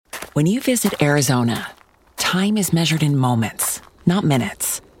When you visit Arizona, time is measured in moments, not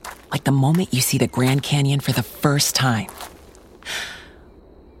minutes. Like the moment you see the Grand Canyon for the first time.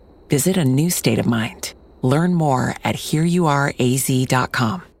 Visit a new state of mind. Learn more at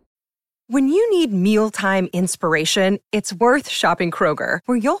hereyouareaz.com. When you need mealtime inspiration, it's worth shopping Kroger,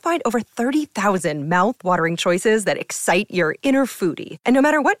 where you'll find over 30,000 mouth-watering choices that excite your inner foodie. And no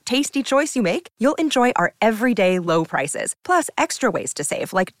matter what tasty choice you make, you'll enjoy our everyday low prices, plus extra ways to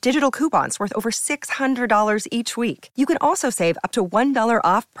save, like digital coupons worth over $600 each week. You can also save up to $1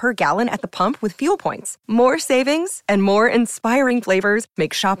 off per gallon at the pump with fuel points. More savings and more inspiring flavors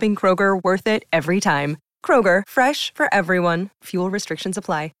make shopping Kroger worth it every time. Kroger, fresh for everyone. Fuel restrictions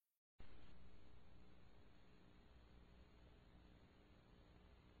apply.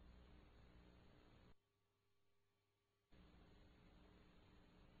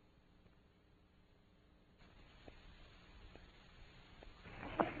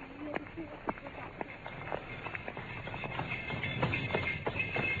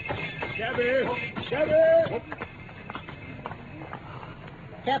 Shabby!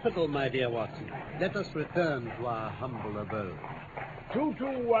 Capital, my dear Watson. Let us return to our humble abode.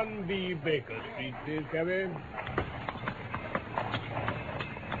 221B Baker Street, please, Cabby.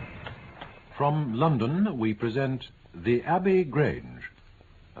 From London, we present The Abbey Grange,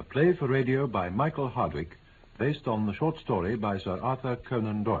 a play for radio by Michael Hardwick, based on the short story by Sir Arthur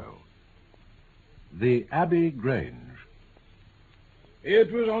Conan Doyle. The Abbey Grange.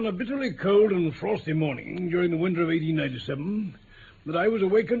 It was on a bitterly cold and frosty morning during the winter of 1897 that I was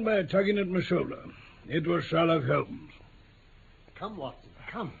awakened by a tugging at my shoulder. It was Sherlock Holmes. Come, Watson,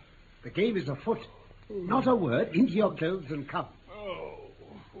 come. The game is afoot. Not a word. Into your clothes and come. Oh.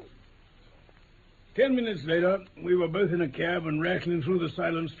 10 minutes later, we were both in a cab and rattling through the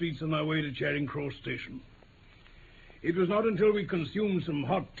silent streets on our way to Charing Cross Station. It was not until we consumed some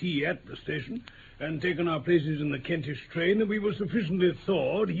hot tea at the station and taken our places in the Kentish train that we were sufficiently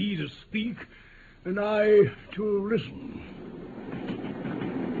thawed, he to speak and I to listen.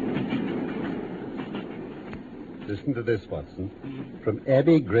 Listen to this, Watson. From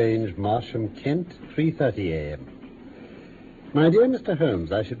Abbey Grange, Marsham, Kent, 3:30 a.m. My dear Mr.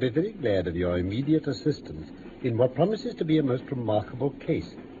 Holmes, I should be very glad of your immediate assistance in what promises to be a most remarkable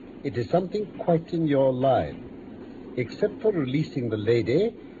case. It is something quite in your line. Except for releasing the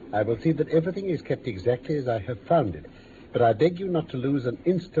lady, I will see that everything is kept exactly as I have found it. But I beg you not to lose an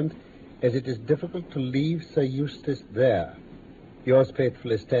instant, as it is difficult to leave Sir Eustace there. Yours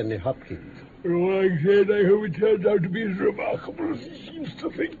faithfully, Stanley Hopkins. Like I said, I hope it turns out to be as remarkable as he seems to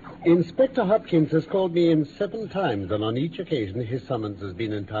think. Inspector Hopkins has called me in 7 times, and on each occasion his summons has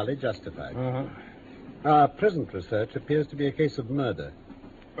been entirely justified. Our present research appears to be a case of murder.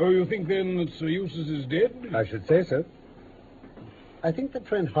 Oh, you think, then, that Sir Eustace is dead? I should say so. I think that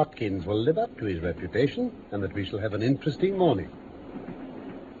friend Hopkins will live up to his reputation, and that we shall have an interesting morning.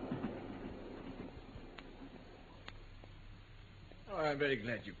 Oh, I'm very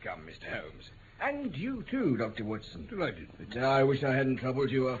glad you've come, Mr. Holmes. And you too, Dr. Watson. Delighted. But I wish I hadn't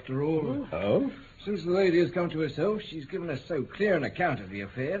troubled you after all. Oh? Since the lady has come to herself, she's given us so clear an account of the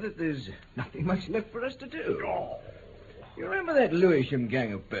affair that there's nothing much left for us to do. Oh. You remember that Lewisham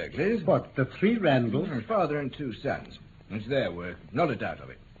gang of burglars? What, the 3 Randalls? Father and 2 sons. It's their work, not a doubt of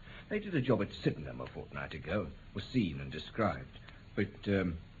it. They did a job at Sydenham a fortnight ago, was seen and described. But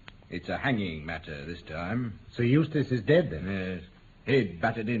it's a hanging matter this time. Sir Eustace is dead, then? Yes. Head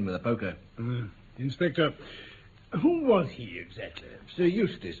battered in with a poker. Inspector, who was he exactly? Sir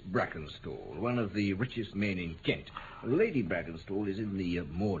Eustace Brackenstall, one of the richest men in Kent. Lady Brackenstall is in the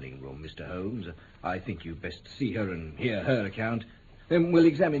morning room, Mr. Holmes. I think you'd best see her and hear her account. Then we'll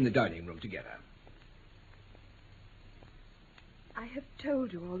examine the dining room together. I have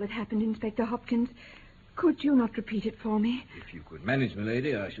told you all that happened, Inspector Hopkins. Could you not repeat it for me? If you could manage,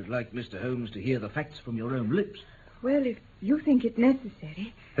 milady, I should like Mr. Holmes to hear the facts from your own lips. Well, if you think it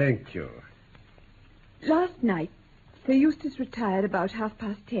necessary. Thank you. Last night, Sir Eustace retired about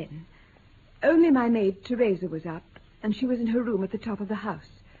 10:30. Only my maid, Teresa, was up, and she was in her room at the top of the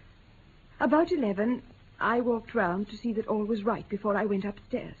house. About 11, I walked round to see that all was right before I went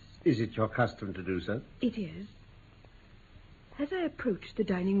upstairs. Is it your custom to do so? It is. As I approached the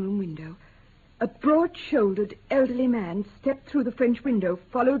dining room window, a broad-shouldered, elderly man stepped through the French window,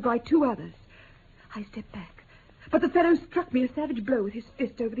 followed by 2 others. I stepped back, but the fellow struck me a savage blow with his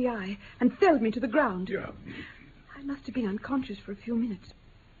fist over the eye and felled me to the ground. Yeah. I must have been unconscious for a few minutes,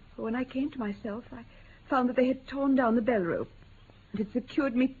 for when I came to myself, I found that they had torn down the bell rope and had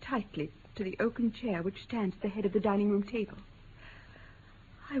secured me tightly to the oaken chair which stands at the head of the dining room table.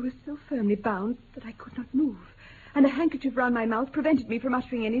 I was so firmly bound that I could not move, and a handkerchief round my mouth prevented me from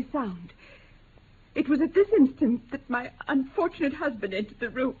uttering any sound. It was at this instant that my unfortunate husband entered the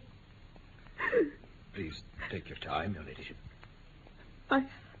room. Please take your time, your ladyship. My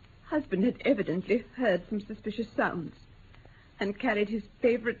husband had evidently heard some suspicious sounds and carried his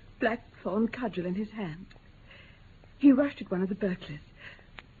favorite blackthorn cudgel in his hand. He rushed at one of the burglars,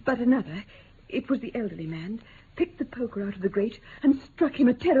 but another, it was the elderly man, picked the poker out of the grate and struck him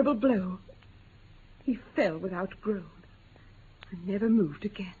a terrible blow. He fell without a groan and never moved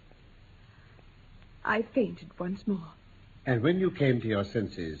again. I fainted once more. And when you came to your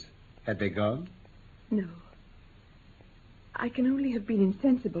senses, had they gone? No. I can only have been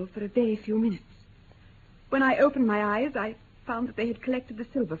insensible for a very few minutes. When I opened my eyes, I found that they had collected the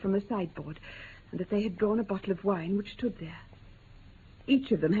silver from the sideboard and that they had drawn a bottle of wine which stood there.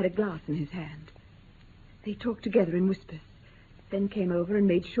 Each of them had a glass in his hand. They talked together in whispers, then came over and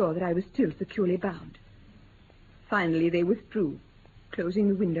made sure that I was still securely bound. Finally, they withdrew, closing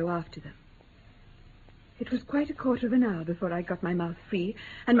the window after them. It was quite a quarter of an hour before I got my mouth free,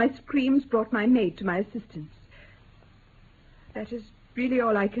 and my screams brought my maid to my assistance. That is really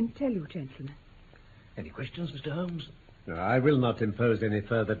all I can tell you, gentlemen. Any questions, Mr. Holmes? No, I will not impose any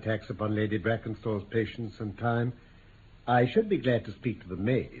further tax upon Lady Brackenstall's patience and time. I should be glad to speak to the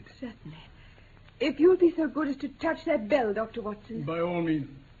maid. Certainly. If you'll be so good as to touch that bell, Dr. Watson. By all means.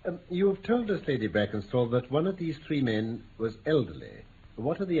 You have told us, Lady Brackenstall, that one of these three men was elderly.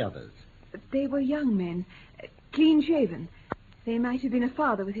 What are the others? They were young men, clean-shaven. They might have been a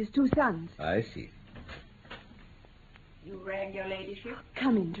father with his two sons. I see. You rang, your ladyship?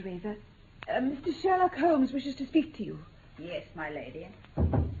 Come in, Teresa. Mr. Sherlock Holmes wishes to speak to you. Yes, my lady.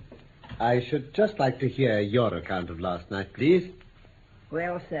 I should just like to hear your account of last night, please.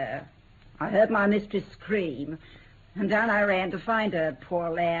 Well, sir, I heard my mistress scream, and down I ran to find her, poor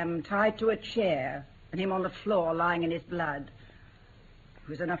lamb, tied to a chair, and him on the floor lying in his blood. It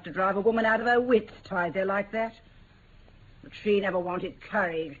was enough to drive a woman out of her wits, tied there like that. But she never wanted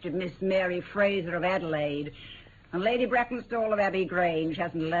courage, did Miss Mary Fraser of Adelaide, and Lady Brackenstall of Abbey Grange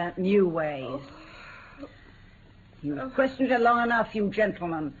hasn't learnt new ways. You've questioned her long enough, you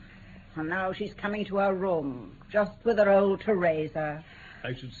gentlemen, and now she's coming to her room, just with her old Teresa.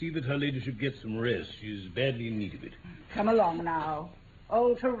 I should see that her ladyship gets some rest. She's badly in need of it. Come along now.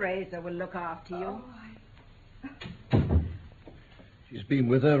 Old Teresa will look after you. She's been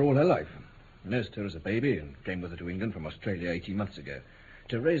with her all her life. Nursed her as a baby and came with her to England from Australia 18 months ago.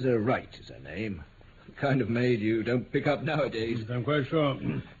 Teresa Wright is her name. The kind of maid you don't pick up nowadays. I'm quite sure.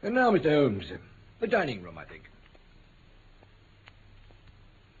 And now, Mr. Holmes, the dining room, I think.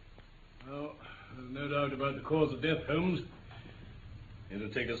 Well, there's no doubt about the cause of death, Holmes. It'll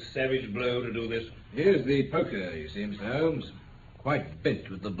take a savage blow to do this. Here's the poker, you see, Mr. Holmes. Quite bent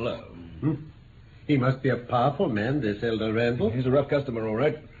with the blow. He must be a powerful man, this Elder Randall. He's a rough customer, all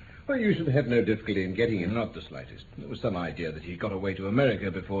right. Well, you should have no difficulty in getting him. Not the slightest. There was some idea that he got away to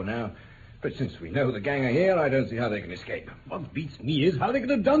America before now. But since we know the gang are here, I don't see how they can escape. What beats me is how they could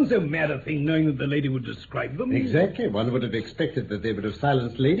have done so mad a thing, knowing that the lady would describe them. Exactly. One would have expected that they would have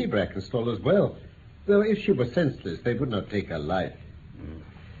silenced Lady Brackenstall as well. Though if she were senseless, they would not take her life.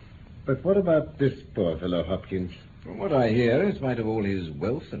 But what about this poor fellow, Hopkins? From what I hear, in spite of all his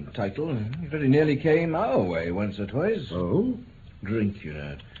wealth and title, he very nearly came our way once or twice. Oh? Drink, you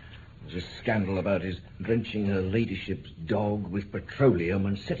know. There's a scandal about his drenching her ladyship's dog with petroleum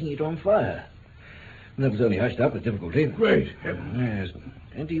and setting it on fire. And that was only hushed up with difficulty. Great heavens. Yes.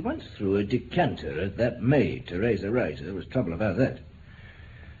 And he once threw a decanter at that maid, Teresa Wright. There was trouble about that.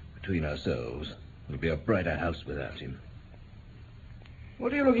 Between ourselves, it'll be a brighter house without him.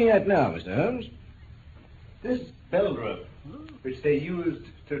 What are you looking at now, Mr. Holmes? This bell rope, which they used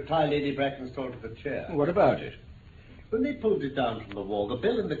to tie Lady Brackenstall to the chair. What about it? When they pulled it down from the wall, the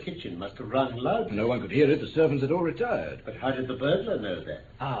bell in the kitchen must have rung loudly. No one could hear it. The servants had all retired. But how did the burglar know that?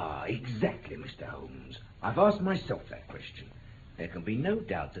 Ah, exactly, Mr. Holmes. I've asked myself that question. There can be no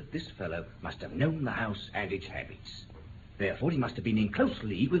doubt that this fellow must have known the house and its habits. Therefore, he must have been in close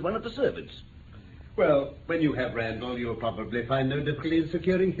league with one of the servants. Well, when you have Randall, you'll probably find no difficulty in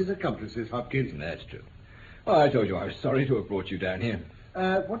securing his accomplices, Hopkins. That's true. Oh, I told you I was sorry to have brought you down here.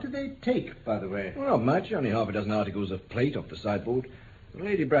 What did they take, by the way? Well, not much. Only half a dozen articles of plate off the sideboard.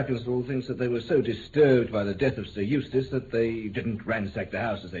 Lady Brackenstall thinks that they were so disturbed by the death of Sir Eustace that they didn't ransack the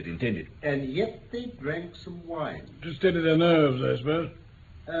house as they'd intended. And yet they drank some wine. To steady their nerves, I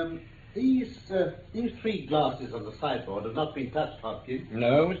suppose. These three glasses on the sideboard have not been touched, Hopkins.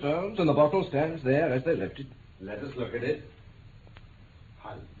 No, Mr. Holmes, and the bottle stands there as they left it. Let us look at it.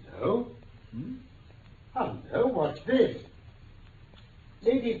 Hello? Hello, what's this?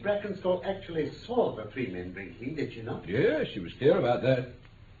 Lady Brackenstall actually saw the three men drinking, did she not? Yes, she was clear about that.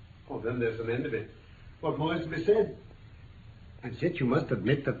 Oh, then there's an end of it. What more is to be said? And yet you must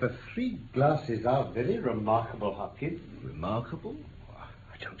admit that the three glasses are very remarkable, Hopkins. Remarkable?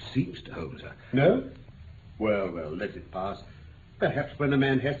 I don't see, Mr. Holmes. No? Well, let it pass. Perhaps when a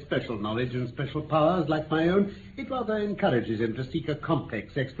man has special knowledge and special powers like my own, it rather encourages him to seek a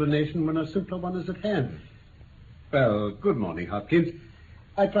complex explanation when a simpler one is at hand. Well, good morning, Hopkins.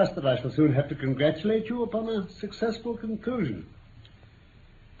 I trust that I shall soon have to congratulate you upon a successful conclusion.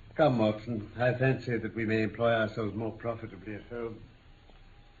 Come, Watson, I fancy that we may employ ourselves more profitably at home.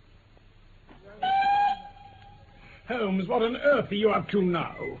 Holmes, what on earth are you up to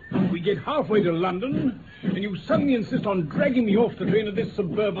now? We get halfway to London, and you suddenly insist on dragging me off the train at this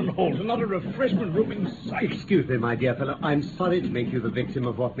suburban halt, and not a refreshment room in sight. Excuse me, my dear fellow. I'm sorry to make you the victim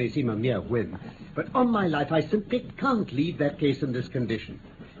of what may seem a mere whim. But on my life, I simply can't leave that case in this condition.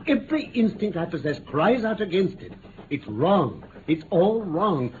 Every instinct I possess cries out against it. It's wrong. It's all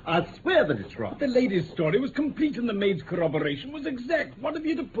wrong. I'll swear that it's wrong. The lady's story was complete, and the maid's corroboration was exact. What have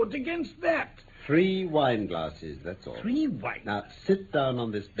you to put against that? 3 wine glasses, that's all. 3 wine? Now, sit down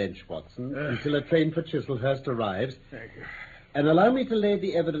on this bench, Watson, until a train for Chislehurst arrives. Thank you. And allow me to lay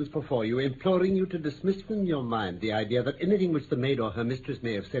the evidence before you, imploring you to dismiss from your mind the idea that anything which the maid or her mistress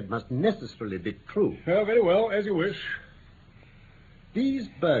may have said must necessarily be true. Oh, very well, as you wish. These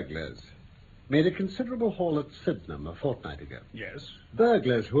burglars made a considerable haul at Sydenham a fortnight ago. Yes.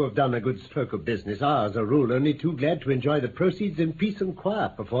 Burglars who have done a good stroke of business are, as a rule, only too glad to enjoy the proceeds in peace and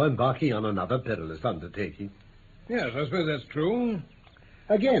quiet before embarking on another perilous undertaking. Yes, I suppose that's true.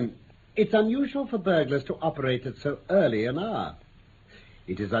 Again, it's unusual for burglars to operate at so early an hour.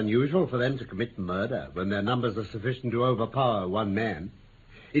 It is unusual for them to commit murder when their numbers are sufficient to overpower one man.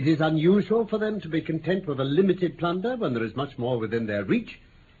 It is unusual for them to be content with a limited plunder when there is much more within their reach.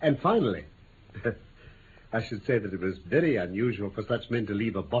 And finally, I should say that it was very unusual for such men to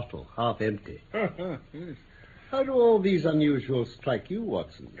leave a bottle half empty. How do all these unusuals strike you,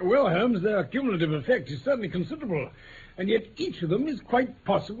 Watson? Well, Holmes, their cumulative effect is certainly considerable, and yet each of them is quite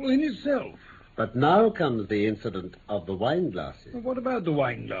possible in itself. But now comes the incident of the wine glasses. Well, what about the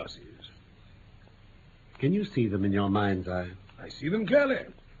wine glasses? Can you see them in your mind's eye? I see them clearly.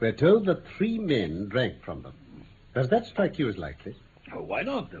 We're told that 3 men drank from them. Does that strike you as likely? Oh, why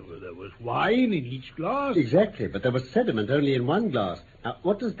not? There was wine in each glass. Exactly, but there was sediment only in one glass. Now,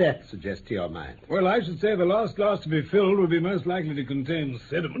 what does that suggest to your mind? Well, I should say the last glass to be filled would be most likely to contain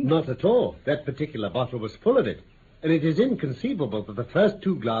sediment. Not at all. That particular bottle was full of it. And it is inconceivable that the first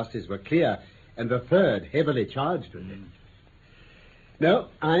 2 glasses were clear and the third heavily charged with it. No,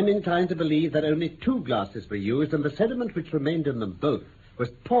 I'm inclined to believe that only 2 glasses were used, and the sediment which remained in them both was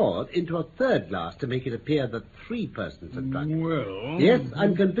poured into a third glass to make it appear that 3 persons had drunk. Well... Yes,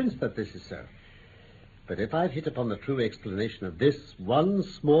 I'm convinced that this is so. But if I've hit upon the true explanation of this one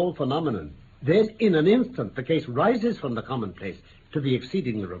small phenomenon, then in an instant the case rises from the commonplace to the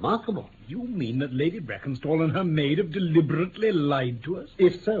exceedingly remarkable. You mean that Lady Brackenstall and her maid have deliberately lied to us?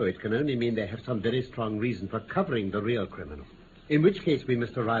 If so, it can only mean they have some very strong reason for covering the real criminal. In which case we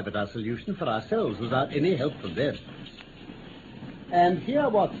must arrive at our solution for ourselves without any help from them. And here,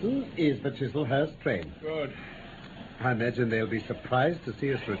 Watson, is the Chislehurst train. Good. I imagine they'll be surprised to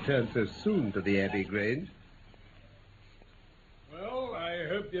see us return so soon to the Abbey Grange. Well, I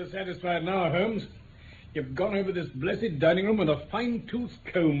hope you're satisfied now, Holmes. You've gone over this blessed dining room with a fine-tooth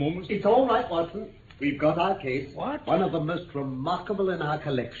comb almost. It's all right, Watson. We've got our case. What? One of the most remarkable in our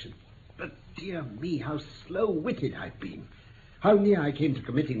collection. But, dear me, how slow-witted I've been. How near I came to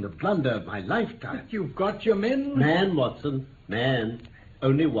committing the blunder of my lifetime. You've got your men? Man, Watson, man.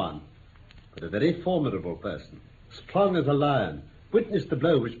 Only one. But a very formidable person. Strong as a lion. Witnessed the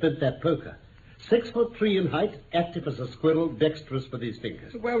blow which bent that poker. 6'3" in height, active as a squirrel, dexterous with his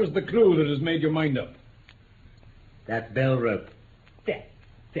fingers. So where was the clue that has made your mind up? That bell rope.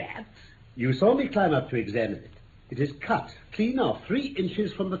 That? You saw me climb up to examine it. It is cut clean off 3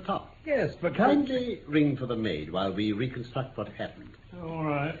 inches from the top. Yes, but... Kindly ring for the maid while we reconstruct what happened. All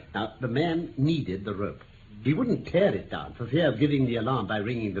right. Now, the man needed the rope. He wouldn't tear it down for fear of giving the alarm by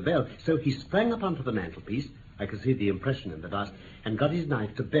ringing the bell, so he sprang up onto the mantelpiece, I could see the impression in the dust, and got his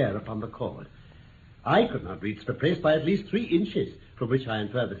knife to bear upon the cord. I could not reach the place by at least 3 inches, from which I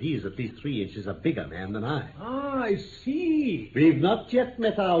infer that he is at least 3 inches a bigger man than I. Ah, I see. We've not yet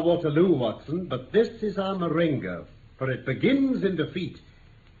met our Waterloo, Watson, but this is our Marengo, for it begins in defeat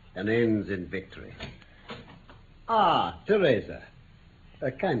and ends in victory. Ah, Teresa.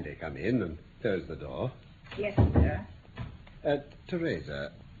 Kindly come in and close the door. Yes, sir.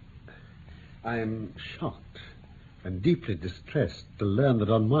 Teresa, I'm shocked. and deeply distressed to learn that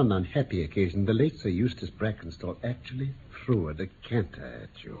on one unhappy occasion the late Sir Eustace Brackenstall actually threw a decanter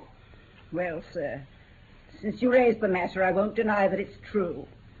at you. Well, sir, since you raised the matter, I won't deny that it's true.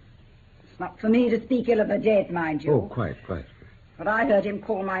 It's not for me to speak ill of the dead, mind you. Oh, quite. But I heard him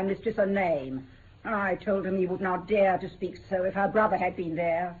call my mistress a name. I told him he would not dare to speak so if her brother had been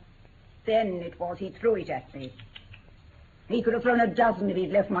there. Then it was he threw it at me. He could have thrown a dozen if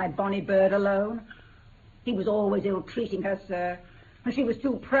he'd left my bonny bird alone. He was always ill-treating her, sir, and she was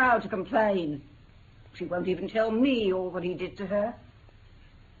too proud to complain. She won't even tell me all that he did to her.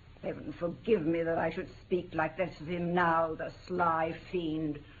 Heaven forgive me that I should speak like this of him now, the sly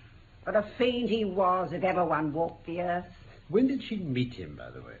fiend. But a fiend he was if ever one walked the earth. When did she meet him, by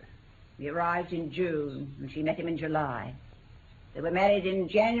the way? He arrived in June, and she met him in July. They were married in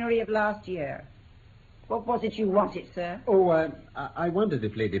January of last year. What was it you wanted, sir? Oh, I wondered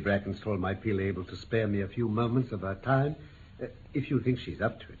if Lady Brackenstall might be able to spare me a few moments of her time. If you think she's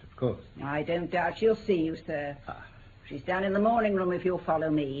up to it, of course. I don't doubt she'll see you, sir. She's down in the morning room if you'll follow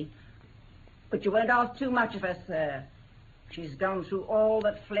me. But you won't ask too much of her, sir. She's gone through all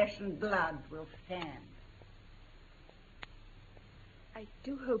that flesh and blood will stand. I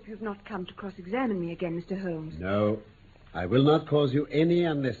do hope you've not come to cross-examine me again, Mr. Holmes. No, I will not cause you any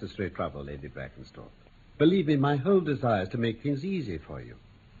unnecessary trouble, Lady Brackenstall. Believe me, my whole desire is to make things easy for you.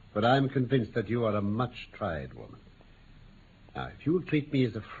 But I'm convinced that you are a much-tried woman. Now, if you will treat me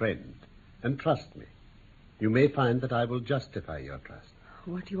as a friend and trust me, you may find that I will justify your trust.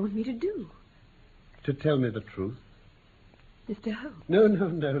 What do you want me to do? To tell me the truth. Mr. Holmes? No,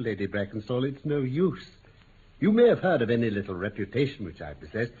 Lady Brackenstall, it's no use. You may have heard of any little reputation which I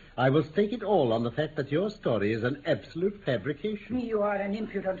possess. I will stake it all on the fact that your story is an absolute fabrication. You are an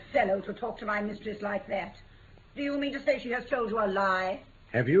impudent fellow to talk to my mistress like that. Do you mean to say she has told you a lie?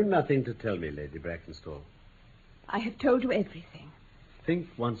 Have you nothing to tell me, Lady Brackenstall? I have told you everything. Think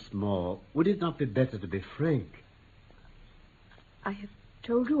once more. Would it not be better to be frank? I have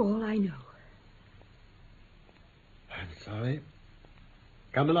told you all I know. I'm sorry.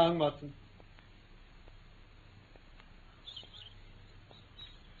 Come along, Watson.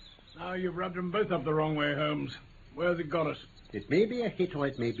 Now you've rubbed them both up the wrong way, Holmes. Where's it got us? It may be a hit or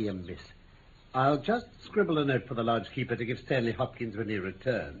it may be a miss. I'll just scribble a note for the lodgekeeper to give Stanley Hopkins when he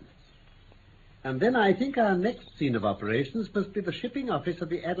returns. And then I think our next scene of operations must be the shipping office of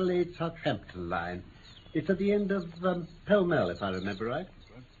the Adelaide-Southampton line. It's at the end of Pall Mall, if I remember right.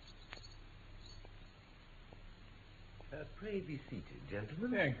 Pray be seated,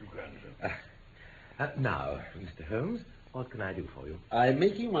 gentlemen. Thank you, Grandson. Now, Mr. Holmes, what can I do for you? I'm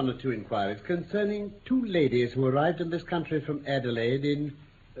making one or two inquiries concerning two ladies who arrived in this country from Adelaide in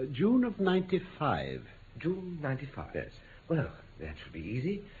June of 95. June 95? Yes. Well, that should be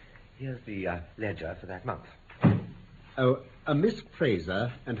easy. Here's the ledger for that month. Oh, a Miss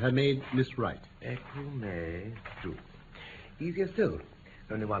Fraser and her maid, Miss Wright. April, May, June. Easier still.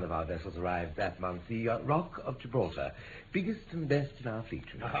 Only one of our vessels arrived that month, the Rock of Gibraltar. Biggest and best in our fleet,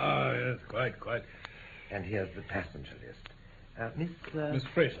 you know. Ah, yes, quite. And here's the passenger list. Miss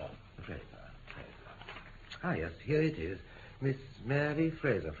Fraser. Fraser. Ah, yes, here it is. Miss Mary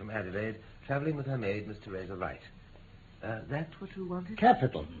Fraser from Adelaide, travelling with her maid, Miss Teresa Wright. That's what you wanted?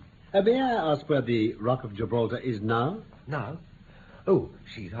 Capital. May I ask where the Rock of Gibraltar is now? Now? Oh,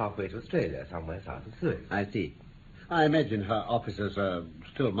 she's halfway to Australia, somewhere south of Suez. I see. I imagine her officers are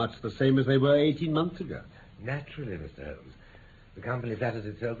still much the same as they were 18 months ago. Naturally, Mr. Holmes. The company flatters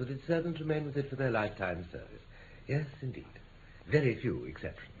itself that its servants remain with it for their lifetime service. Yes, indeed. Very few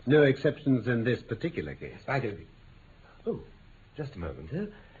exceptions. No exceptions in this particular case. I don't think. Oh, just a moment,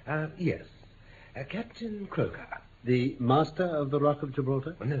 sir. Yes. Captain Croker. The master of the Rock of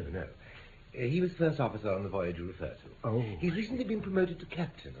Gibraltar? Oh, no. He was first officer on the voyage you refer to. Oh. He's recently been promoted to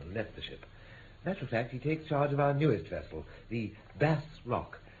captain and left the ship. Matter of fact, he takes charge of our newest vessel, the Bass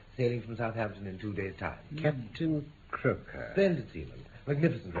Rock, sailing from Southampton in 2 days' time. Captain Croker. Splendid seaman.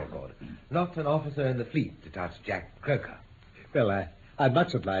 Magnificent record. Not an officer in the fleet to touch Jack Croker. Well, I'm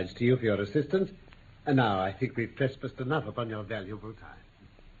much obliged to you for your assistance. And now I think we've trespassed enough upon your valuable time.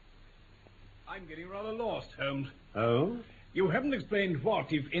 I'm getting rather lost, Holmes. Oh? You haven't explained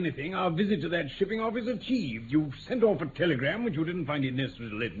what, if anything, our visit to that shipping office achieved. You've sent off a telegram, which you didn't find it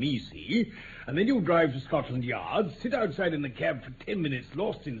necessary to let me see, and then you drive to Scotland Yard, sit outside in the cab for 10 minutes,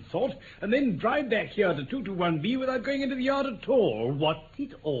 lost in thought, and then drive back here to 221B without going into the yard at all. What's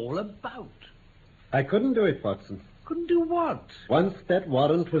it all about? I couldn't do it, Watson. Couldn't do what? Once that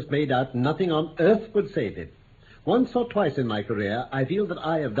warrant was made out, nothing on earth would save it. Once or twice in my career, I feel that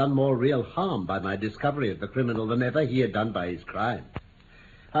I have done more real harm by my discovery of the criminal than ever he had done by his crime.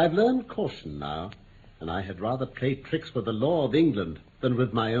 I've learned caution now, and I had rather play tricks with the law of England than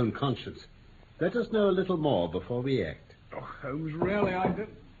with my own conscience. Let us know a little more before we act. Oh, Holmes, really, I did.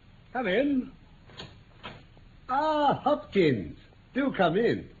 Come in. Ah, Hopkins. Do come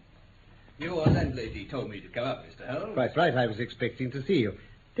in. Your landlady told me to come up, Mr. Holmes. Quite right. I was expecting to see you.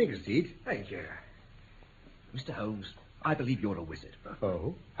 Take a seat. Thank you. Mr. Holmes, I believe you're a wizard.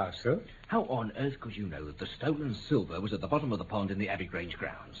 Oh, how so? How on earth could you know that the stolen silver was at the bottom of the pond in the Abbey Grange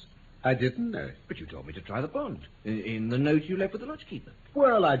grounds? I didn't know. But you told me to try the pond. In the note you left with the lodgekeeper.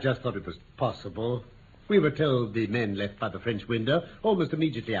 Well, I just thought it was possible. We were told the men left by the French window. Almost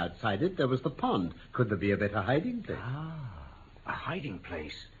immediately outside it, there was the pond. Could there be a better hiding place? Ah, a hiding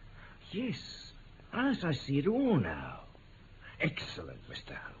place. Yes. Yes, I see it all now. Excellent,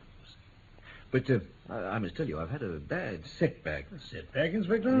 Mr. Holmes. But I must tell you, I've had a bad setback. Setback,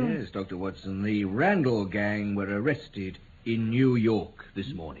 Inspector? Yes, Dr. Watson. The Randall gang were arrested in New York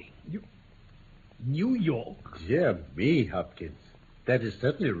this morning. New York? Dear me, Hopkins. That is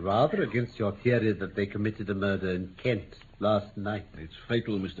certainly rather against your theory that they committed a murder in Kent last night. It's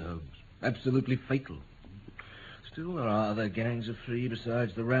fatal, Mr. Holmes. Absolutely fatal. Still, there are other gangs of three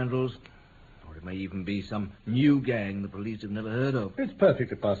besides the Randalls. Or it may even be some new gang the police have never heard of. It's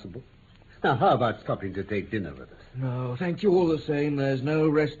perfectly possible. Now, how about stopping to take dinner with us? No, thank you all the same. There's no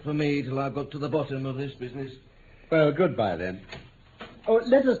rest for me till I've got to the bottom of this business. Well, goodbye, then. Oh,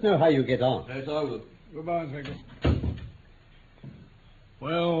 let us know how you get on. Yes, I will. Goodbye, Inspector.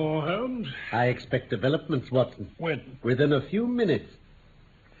 Well, Holmes? I expect developments, Watson. When? Within a few minutes.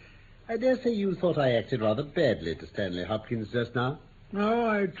 I dare say you thought I acted rather badly to Stanley Hopkins just now. No,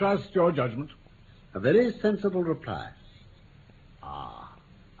 I trust your judgment. A very sensible reply. Ah,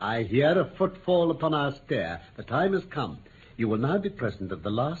 I hear a footfall upon our stair. The time has come. You will now be present at the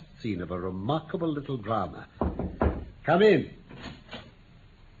last scene of a remarkable little drama. Come in.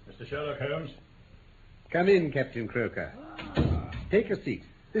 Mr. Sherlock Holmes? Come in, Captain Croker. Take a seat.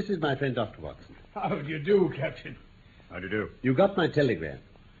 This is my friend, Dr. Watson. How do you do, Captain? How do you do? You got my telegram.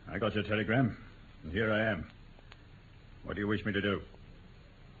 I got your telegram, and here I am. What do you wish me to do?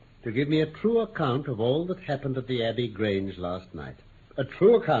 To give me a true account of all that happened at the Abbey Grange last night. A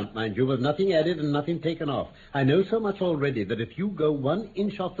true account, mind you, with nothing added and nothing taken off. I know so much already that if you go 1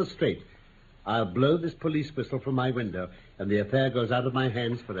 inch off the straight, I'll blow this police whistle from my window, and the affair goes out of my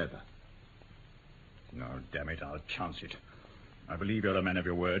hands forever. No, damn it, I'll chance it. I believe you're a man of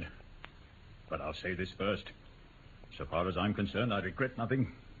your word. But I'll say this first. So far as I'm concerned, I regret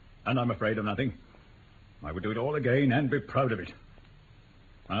nothing, and I'm afraid of nothing. I would do it all again and be proud of it.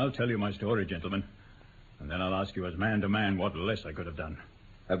 I'll tell you my story, gentlemen, and then I'll ask you as man to man what less I could have done.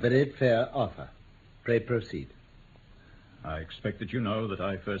 A very fair offer. Pray proceed. I expect that you know that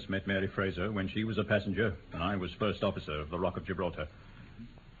I first met Mary Fraser when she was a passenger and I was first officer of the Rock of Gibraltar.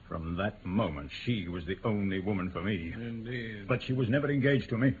 From that moment, she was the only woman for me. Indeed. But she was never engaged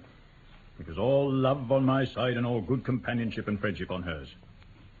to me. It was all love on my side and all good companionship and friendship on hers.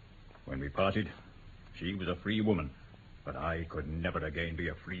 When we parted, she was a free woman, but I could never again be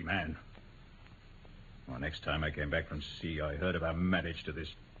a free man. Well, next time I came back from sea, I heard of her marriage to this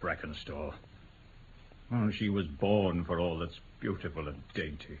Brackenstall. Oh, she was born for all that's beautiful and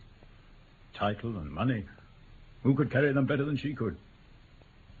dainty. Title and money. Who could carry them better than she could?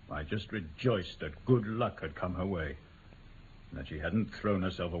 I just rejoiced that good luck had come her way, and that she hadn't thrown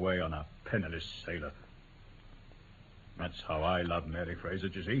herself away on a penniless sailor. That's how I love Mary Fraser,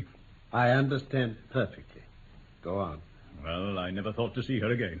 you see. I understand perfectly. Go on. Well, I never thought to see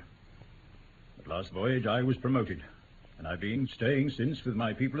her again. But last voyage I was promoted, and I've been staying since with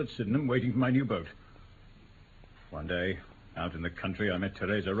my people at Sydenham waiting for my new boat. One day, out in the country, I met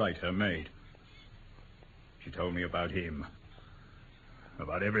Teresa Wright, her maid. She told me about him.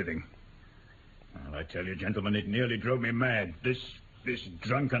 About everything. Well, I tell you, gentlemen, it nearly drove me mad. This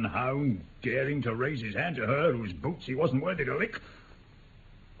drunken hound daring to raise his hand to her whose boots he wasn't worthy to lick.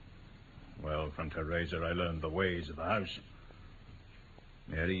 Well, from Teresa I learned the ways of the house.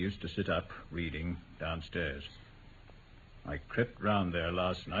 Mary used to sit up, reading, downstairs. I crept round there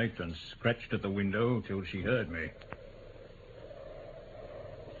last night and scratched at the window till she heard me.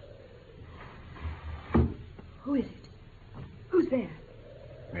 Who is it? Who's there?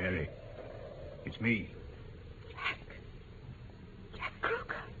 Mary, it's me. Jack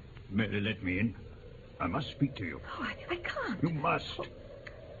Croker. Mary, let me in. I must speak to you. Oh, I can't. You must. Oh,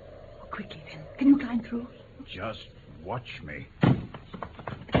 quickly, then. Can you climb through? Just watch me.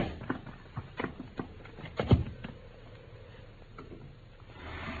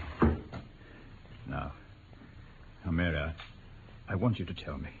 Now, Mary, I want you to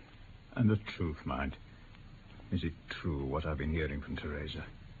tell me. And the truth, mind. Is it true what I've been hearing from Teresa?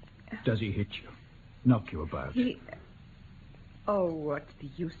 Does he hit you? knock you about? Oh, what's the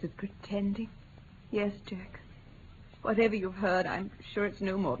use of pretending? Yes, Jack. Whatever you've heard, I'm sure it's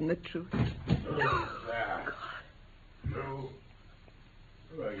no more than the truth. There.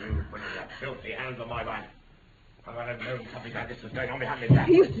 Who are you putting your filthy hands on my wife? I've got to know something like this was going on behind me back.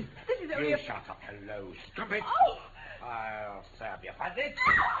 This is only You shut up, hello, stupid. Oh! I'll serve you for this.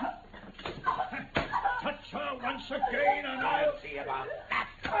 Touch her once again, and I'll see about that.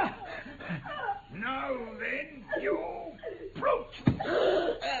 Now then, you brute!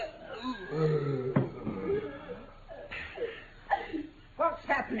 What's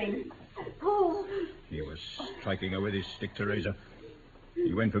happening? Who? He was striking her with his stick, Teresa.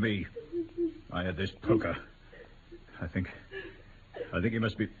 He went for me. I had this poker. I think he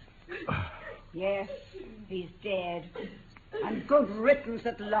must be... Yes, he's dead. And good riddance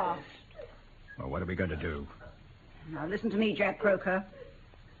at last. Well, what are we going to do? Now, listen to me, Jack Croker.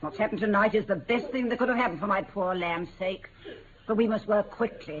 What's happened tonight is the best thing that could have happened for my poor lamb's sake. But we must work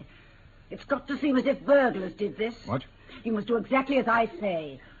quickly. It's got to seem as if burglars did this. What? You must do exactly as I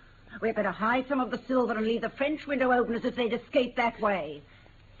say. We're going to hide some of the silver and leave the French window open as if they'd escape that way.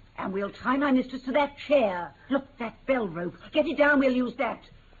 And we'll tie my mistress to that chair. Look, that bell rope. Get it down, we'll use that.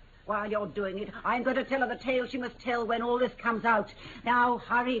 While you're doing it, I'm going to tell her the tale she must tell when all this comes out. Now,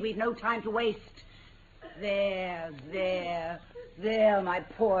 hurry, we've no time to waste. There, my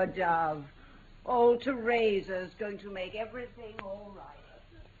poor dove. Old Teresa's going to make everything all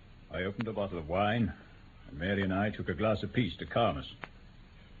right. I opened a bottle of wine, and Mary and I took a glass apiece to calm us.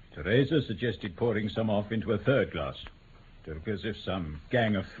 Teresa suggested pouring some off into a third glass, to look as if some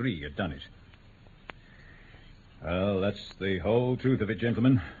gang of three had done it. Well, that's the whole truth of it,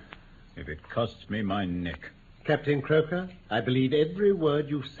 gentlemen. If it costs me my neck. Captain Croker, I believe every word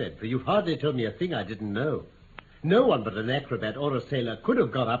you've said, for you've hardly told me a thing I didn't know. No one but an acrobat or a sailor could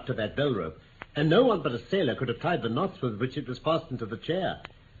have got up to that bell rope, and no one but a sailor could have tied the knots with which it was fastened to the chair.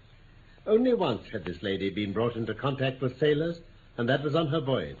 Only once had this lady been brought into contact with sailors, and that was on her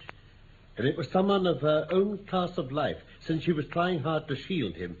voyage. And it was someone of her own class of life, since she was trying hard to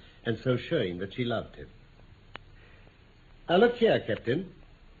shield him, and so showing that she loved him. Now look here, Captain.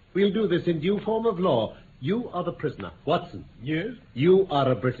 We'll do this in due form of law. You are the prisoner. Watson. Yes? You are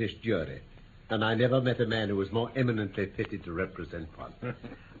a British jury, and I never met a man who was more eminently fitted to represent one.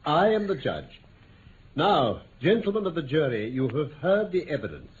 I am the judge. Now, gentlemen of the jury, you have heard the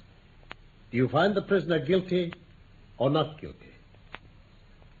evidence. Do you find the prisoner guilty or not guilty?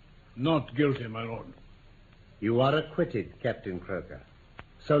 Not guilty, my lord. You are acquitted, Captain Croker.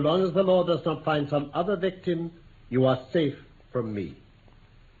 So long as the law does not find some other victim, you are safe from me.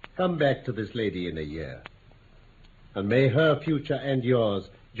 Come back to this lady in a year, and may her future and yours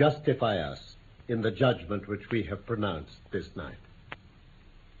justify us in the judgment which we have pronounced this night.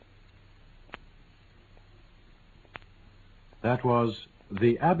 That was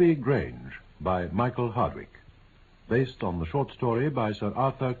The Abbey Grange by Michael Hardwick, based on the short story by Sir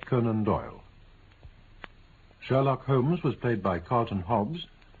Arthur Conan Doyle. Sherlock Holmes was played by Carlton Hobbs,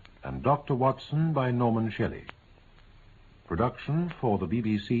 and Dr. Watson by Norman Shelley. Production for the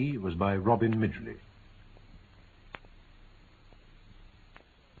BBC was by Robin Midgley.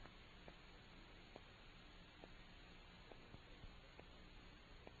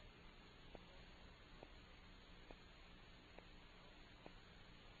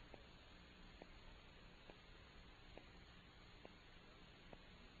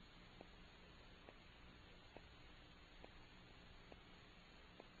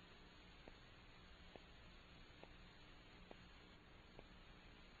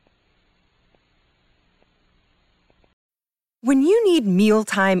 When you need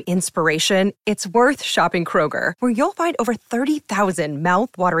mealtime inspiration, it's worth shopping Kroger, where you'll find over 30,000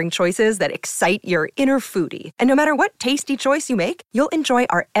 mouth-watering choices that excite your inner foodie. And no matter what tasty choice you make, you'll enjoy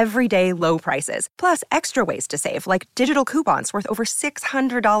our everyday low prices, plus extra ways to save, like digital coupons worth over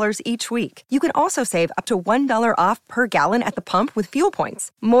 $600 each week. You can also save up to $1 off per gallon at the pump with fuel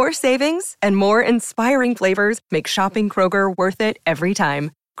points. More savings and more inspiring flavors make shopping Kroger worth it every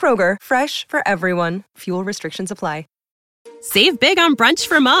time. Kroger, fresh for everyone. Fuel restrictions apply. Save big on brunch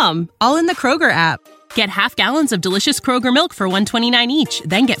for mom, all in the Kroger app. Get half gallons of delicious Kroger milk for $1.29 each.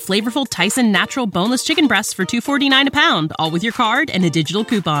 Then get flavorful Tyson natural boneless chicken breasts for $2.49 a pound, all with your card and a digital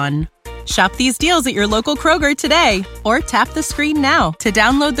coupon. Shop these deals at your local Kroger today, or tap the screen now to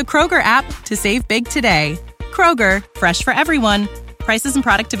download the Kroger app to save big today. Kroger, fresh for everyone. Prices and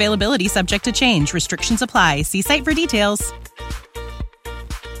product availability subject to change. Restrictions apply. See site for details.